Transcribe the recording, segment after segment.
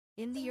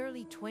In the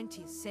early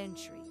 20th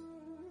century,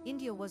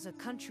 India was a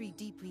country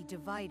deeply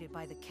divided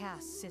by the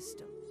caste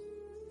system.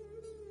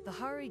 The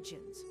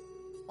Harijans,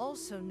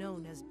 also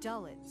known as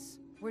Dalits,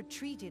 were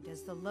treated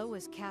as the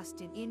lowest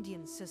caste in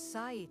Indian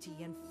society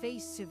and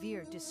faced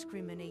severe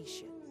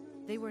discrimination.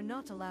 They were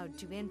not allowed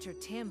to enter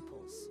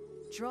temples,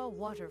 draw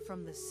water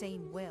from the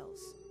same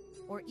wells,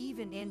 or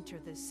even enter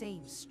the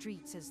same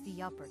streets as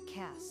the upper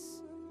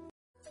castes.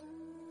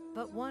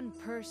 But one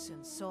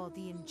person saw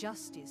the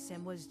injustice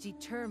and was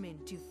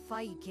determined to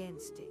fight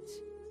against it.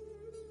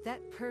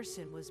 That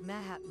person was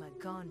Mahatma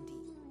Gandhi.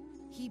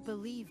 He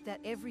believed that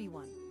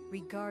everyone,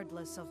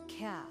 regardless of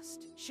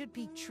caste, should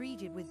be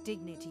treated with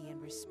dignity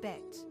and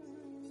respect.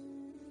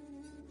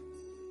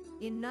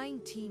 In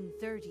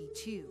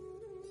 1932,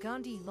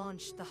 Gandhi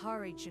launched the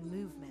Harijan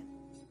Movement,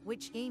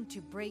 which aimed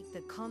to break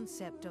the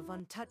concept of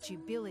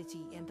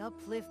untouchability and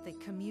uplift the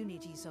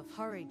communities of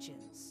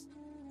Harijans.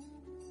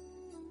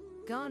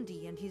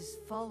 Gandhi and his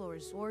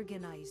followers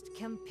organized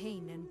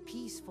campaign and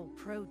peaceful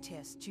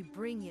protests to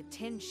bring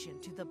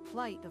attention to the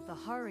plight of the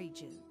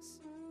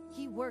Harijans.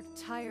 He worked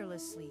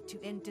tirelessly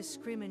to end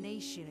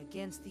discrimination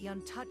against the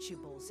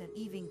untouchables and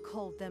even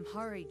called them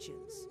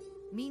Harijans,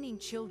 meaning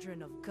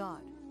children of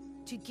God,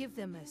 to give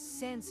them a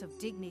sense of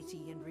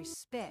dignity and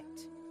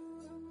respect.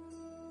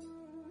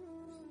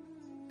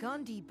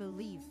 Gandhi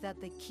believed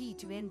that the key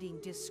to ending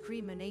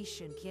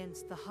discrimination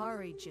against the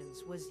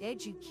Harijans was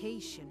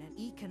education and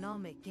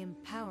economic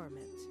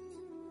empowerment.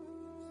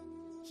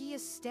 He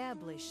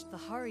established the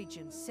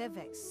Harijan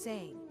Sevak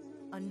Sangh,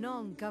 a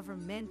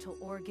non-governmental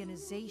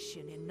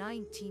organization in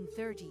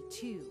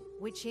 1932,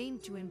 which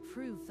aimed to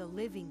improve the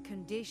living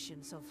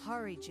conditions of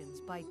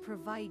Harijans by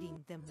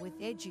providing them with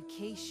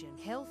education,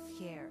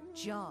 healthcare,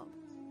 job,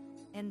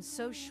 and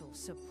social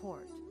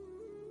support.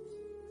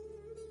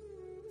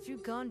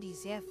 Through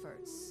Gandhi's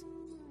efforts,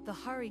 the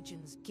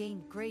Harijans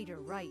gained greater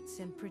rights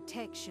and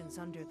protections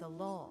under the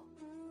law.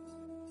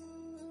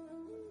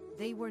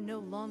 They were no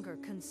longer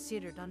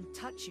considered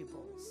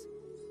untouchables,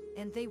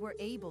 and they were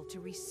able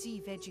to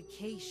receive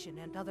education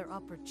and other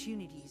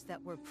opportunities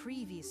that were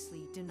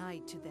previously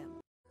denied to them.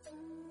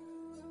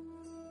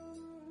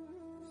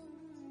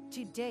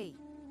 Today,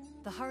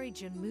 the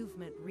Harijan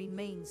movement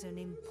remains an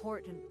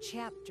important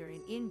chapter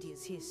in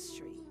India's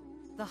history.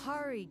 The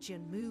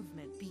Harijan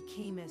movement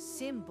became a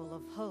symbol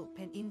of hope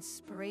and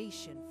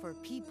inspiration for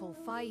people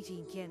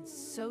fighting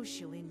against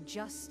social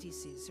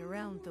injustices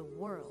around the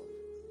world.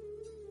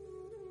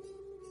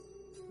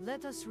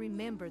 Let us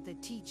remember the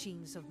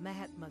teachings of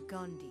Mahatma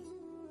Gandhi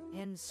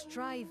and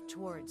strive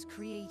towards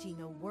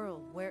creating a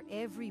world where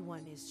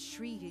everyone is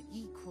treated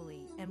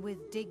equally and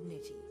with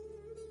dignity.